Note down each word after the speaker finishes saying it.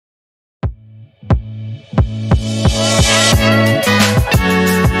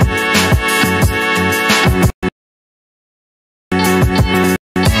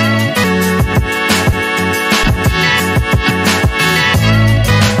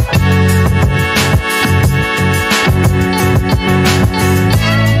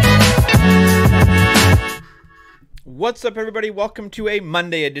What's up, everybody? Welcome to a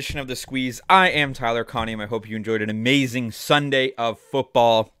Monday edition of The Squeeze. I am Tyler Conium. I hope you enjoyed an amazing Sunday of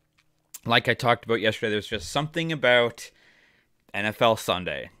football. Like I talked about yesterday, there's just something about NFL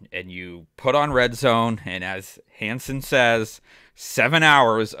Sunday. And you put on Red Zone, and as Hansen says, 7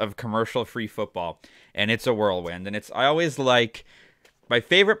 hours of commercial-free football. And it's a whirlwind. And I always like, my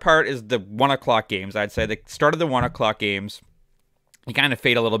favorite part is the 1 o'clock games. I'd say the start of the 1 o'clock games, you kind of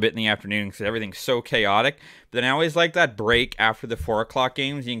fade a little bit in the afternoon because everything's so chaotic. But then I always like that break after the 4 o'clock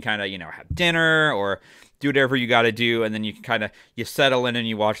games. You can kind of, have dinner or do whatever you got to do. And then you can kind of, you settle in and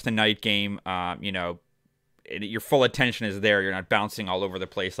you watch the night game. Your full attention is there. You're not bouncing all over the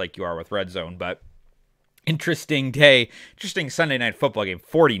place like you are with Red Zone. But interesting day, interesting Sunday night football game.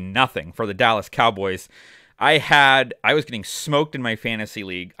 40-0 for the Dallas Cowboys. I was getting smoked in my fantasy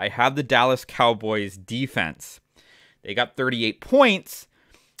league. I had the Dallas Cowboys defense. They got 38 points,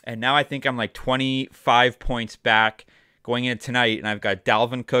 and now I think I'm like 25 points back going into tonight, and I've got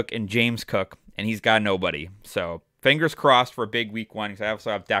Dalvin Cook and James Cook, and he's got nobody. So fingers crossed for a big week one, because I also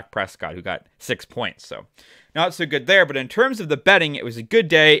have Dak Prescott, who got 6 points. So not so good there, but in terms of the betting, it was a good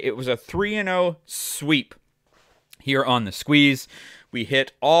day. It was a 3-0 sweep here on The Squeeze. We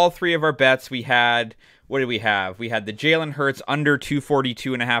hit all three of our bets. We had... What did we have? We had the Jalen Hurts under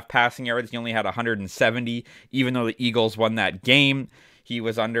 242.5 passing yards. He only had 170, even though the Eagles won that game. He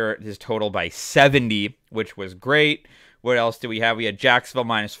was under his total by 70, which was great. What else do we have? We had Jacksonville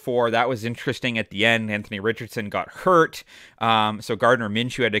 -4. That was interesting at the end. Anthony Richardson got hurt, so Gardner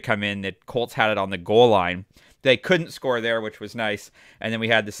Minshew had to come in. The Colts had it on the goal line. They couldn't score there, which was nice. And then we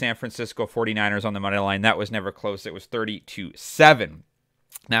had the San Francisco 49ers on the money line. That was never close. It was 30-7.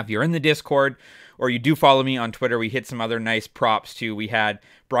 Now, if you're in the Discord or you do follow me on Twitter, we hit some other nice props too. We had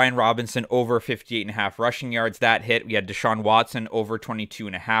Brian Robinson over 58.5 rushing yards. That hit. We had Deshaun Watson over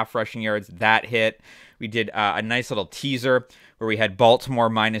 22.5 rushing yards. That hit. We did a nice little teaser where we had Baltimore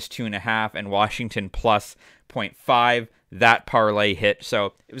 -2.5 and Washington plus 0.5. That parlay hit.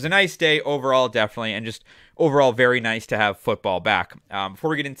 So it was a nice day overall, definitely, and just overall very nice to have football back. Before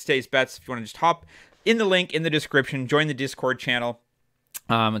we get into today's bets, if you want to just hop in the link in the description, join the Discord channel.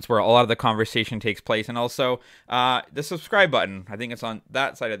 It's where a lot of the conversation takes place. And also the subscribe button. I think it's on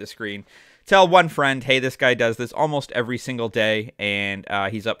that side of the screen. Tell one friend, hey, this guy does this almost every single day. And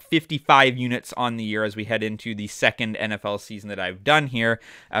he's up 55 units on the year as we head into the second NFL season that I've done here.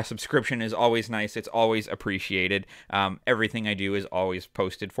 Subscription is always nice. It's always appreciated. Everything I do is always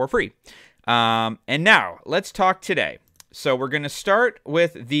posted for free. And now, let's talk today. So we're going to start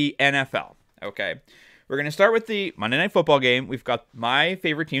with the NFL. Okay. We're going to start with the Monday Night Football game. We've got my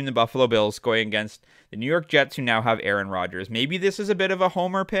favorite team, the Buffalo Bills, going against the New York Jets, who now have Aaron Rodgers. Maybe this is a bit of a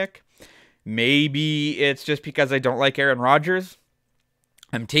homer pick. Maybe it's just because I don't like Aaron Rodgers.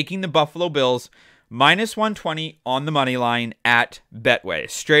 I'm taking the Buffalo Bills -120 on the money line at Betway.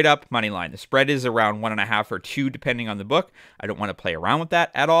 Straight up money line. The spread is around 1.5 or 2, depending on the book. I don't want to play around with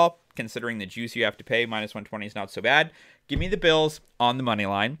that at all. Considering the juice you have to pay, -120 is not so bad. Give me the Bills on the money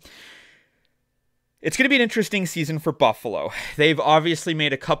line. It's going to be an interesting season for Buffalo. They've obviously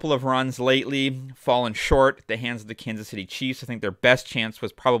made a couple of runs lately, fallen short at the hands of the Kansas City Chiefs. I think their best chance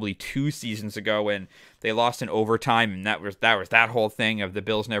was probably 2 seasons ago when they lost in overtime, and that was that whole thing of the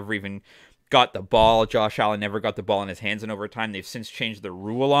Bills never even got the ball. Josh Allen never got the ball in his hands in overtime. They've since changed the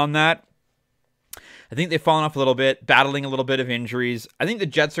rule on that. I think they've fallen off a little bit, battling a little bit of injuries. I think the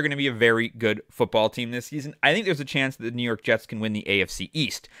Jets are going to be a very good football team this season. I think there's a chance that the New York Jets can win the AFC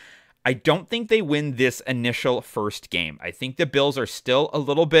East. I don't think they win this initial first game. I think the Bills are still a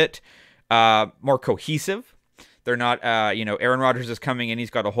little bit more cohesive. They're not, Aaron Rodgers is coming in. He's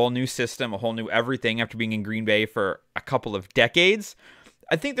got a whole new system, a whole new everything after being in Green Bay for a couple of decades.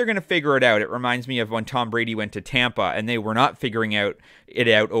 I think they're going to figure it out. It reminds me of when Tom Brady went to Tampa and they were not figuring it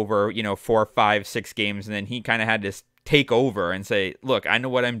out over, 4, 5, 6 games. And then he kind of had to take over and say, look, I know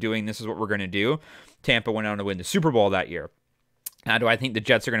what I'm doing. This is what we're going to do. Tampa went on to win the Super Bowl that year. Now, do I think the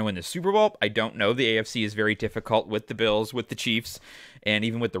Jets are going to win the Super Bowl? I don't know. The AFC is very difficult with the Bills, with the Chiefs, and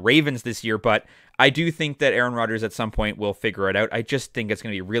even with the Ravens this year. But I do think that Aaron Rodgers at some point will figure it out. I just think it's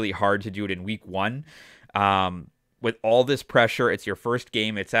going to be really hard to do it in week 1. With all this pressure, it's your first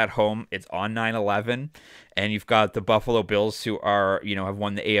game. It's at home. It's on 9/11. And you've got the Buffalo Bills who are, have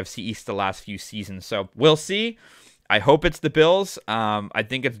won the AFC East the last few seasons. So we'll see. I hope it's the Bills. I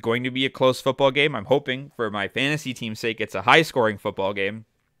think it's going to be a close football game. I'm hoping, for my fantasy team's sake, it's a high-scoring football game.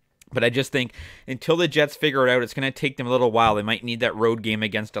 But I just think until the Jets figure it out, it's going to take them a little while. They might need that road game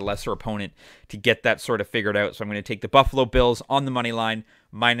against a lesser opponent to get that sort of figured out. So I'm going to take the Buffalo Bills on the money line,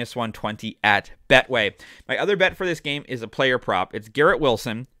 minus 120 at Betway. My other bet for this game is a player prop. It's Garrett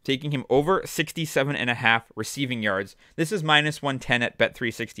Wilson, taking him over 67.5 receiving yards. This is minus 110 at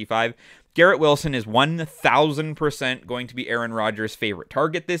Bet365. Garrett Wilson is 1,000% going to be Aaron Rodgers' favorite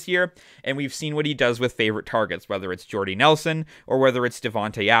target this year, and we've seen what he does with favorite targets, whether it's Jordy Nelson or whether it's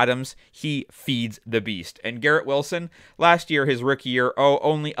Devontae Adams. He feeds the beast. And Garrett Wilson, last year, his rookie year,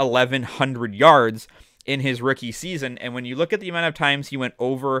 only 1,100 yards in his rookie season, and when you look at the amount of times he went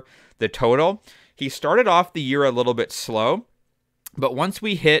over the total, he started off the year a little bit slow. But once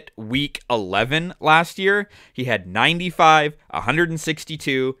we hit week 11 last year, he had 95,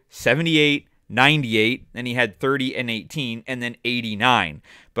 162, 78, 98, then he had 30 and 18, and then 89.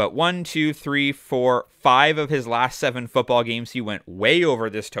 But 1, 2, 3, 4, 5 of his last 7 football games, he went way over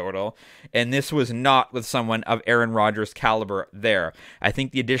this total, and this was not with someone of Aaron Rodgers' caliber there. I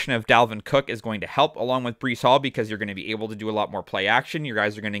think the addition of Dalvin Cook is going to help along with Breece Hall because you're going to be able to do a lot more play action. You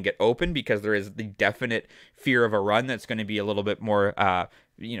guys are going to get open because there is the definite fear of a run that's going to be a little bit more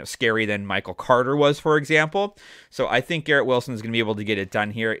scary than Michael Carter was, for example. So I think Garrett Wilson is going to be able to get it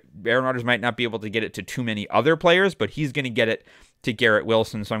done here. Aaron Rodgers might not be able to get it to too many other players, but he's going to get it to Garrett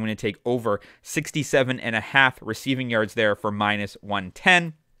Wilson. So I'm going to take over 67.5 receiving yards there for minus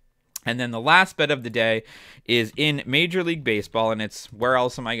 110. And then the last bet of the day is in Major League Baseball, and it's where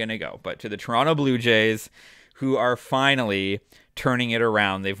else am I going to go but to the Toronto Blue Jays, who are finally turning it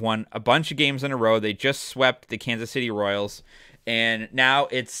around. They've won a bunch of games in a row. They just swept the Kansas City Royals, and now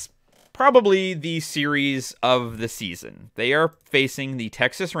it's probably the series of the season. They are facing the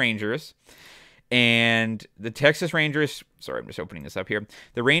Texas Rangers, and the Texas Rangers, sorry, I'm just opening this up here.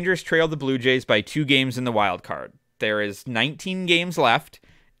 The Rangers trailed the Blue Jays by 2 games in the wild card. There is 19 games left.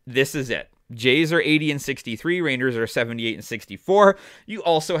 This is it. Jays are 80 and 63, Rangers are 78 and 64. You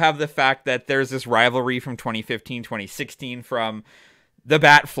also have the fact that there's this rivalry from 2015, 2016 from the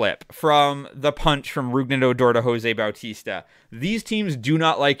bat flip, from the punch from Rougned Odor to Jose Bautista. These teams do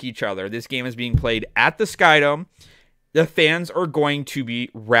not like each other. This game is being played at the Skydome. The fans are going to be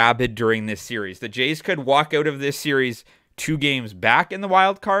rabid during this series. The Jays could walk out of this series 2 games back in the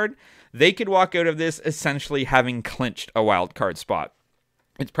wild card. They could walk out of this essentially having clinched a wild card spot.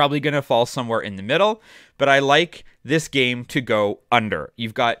 It's probably going to fall somewhere in the middle, but I like this game to go under.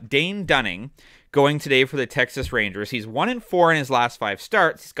 You've got Dane Dunning going today for the Texas Rangers. He's 1-4 in his last 5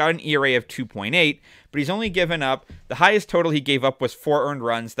 starts. He's got an ERA of 2.8, but he's only given up, the highest total he gave up was 4 earned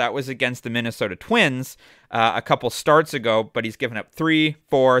runs. That was against the Minnesota Twins a couple starts ago, but he's given up 3,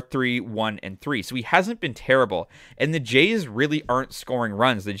 4, 3, 1, and 3. So he hasn't been terrible, and the Jays really aren't scoring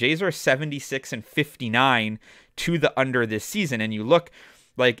runs. The Jays are 76 and 59 to the under this season, and you look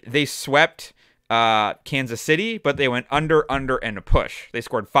like they swept Kansas City, but they went under, and a push. They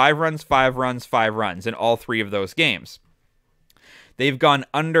scored 5 runs, 5 runs, 5 runs in all 3 of those games. They've gone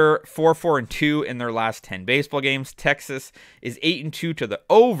under 4, 4, and 2 in their last 10 baseball games. Texas is 8 and 2 to the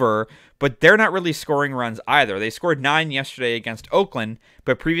over, but they're not really scoring runs either. They scored 9 yesterday against Oakland,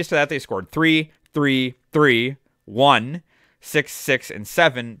 but previous to that, they scored 3, 3, 3, 1, 6, 6, and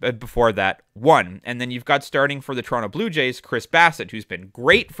 7, but before that, 1. And then you've got starting for the Toronto Blue Jays, Chris Bassett, who's been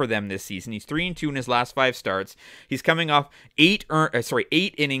great for them this season. He's 3 and 2 in his last 5 starts. He's coming off 8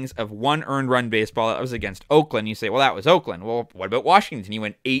 innings of 1 earned run baseball. That was against Oakland. You say, well, that was Oakland. Well, what about Washington? He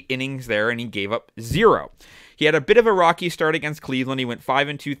went 8 innings there, and he gave up 0. He had a bit of a rocky start against Cleveland. He went 5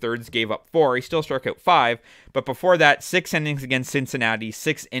 2/3, gave up 4. He still struck out 5, but before that, 6 innings against Cincinnati,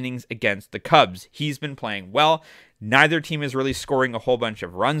 6 innings against the Cubs. He's been playing well. Neither team is really scoring a whole bunch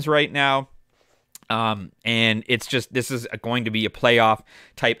of runs right now. And it's just, this is going to be a playoff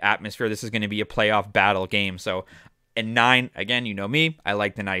type atmosphere. This is going to be a playoff battle game. So, and 9, again, you know me, I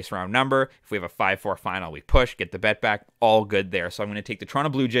like the nice round number. If we have a 5-4 final, we push, get the bet back, all good there. So I'm going to take the Toronto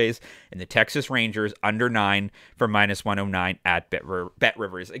Blue Jays and the Texas Rangers under 9 for minus 109 at Bet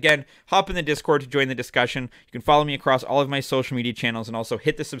Rivers. Again, hop in the Discord to join the discussion. You can follow me across all of my social media channels and also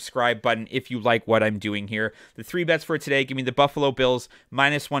hit the subscribe button if you like what I'm doing here. The 3 bets for today, give me the Buffalo Bills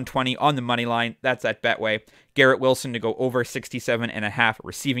minus 120 on the money line. That's at Betway. Garrett Wilson to go over 67.5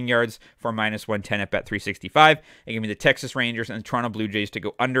 receiving yards for minus 110 at Bet365. And give me the Texas Rangers and the Toronto Blue Jays to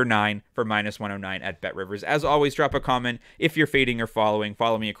go under 9 for minus 109 at Bet Rivers. As always, drop a comment if you're fading or following.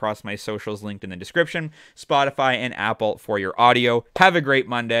 Follow me across my socials linked in the description, Spotify and Apple for your audio. Have a great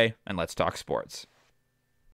Monday, and let's talk sports.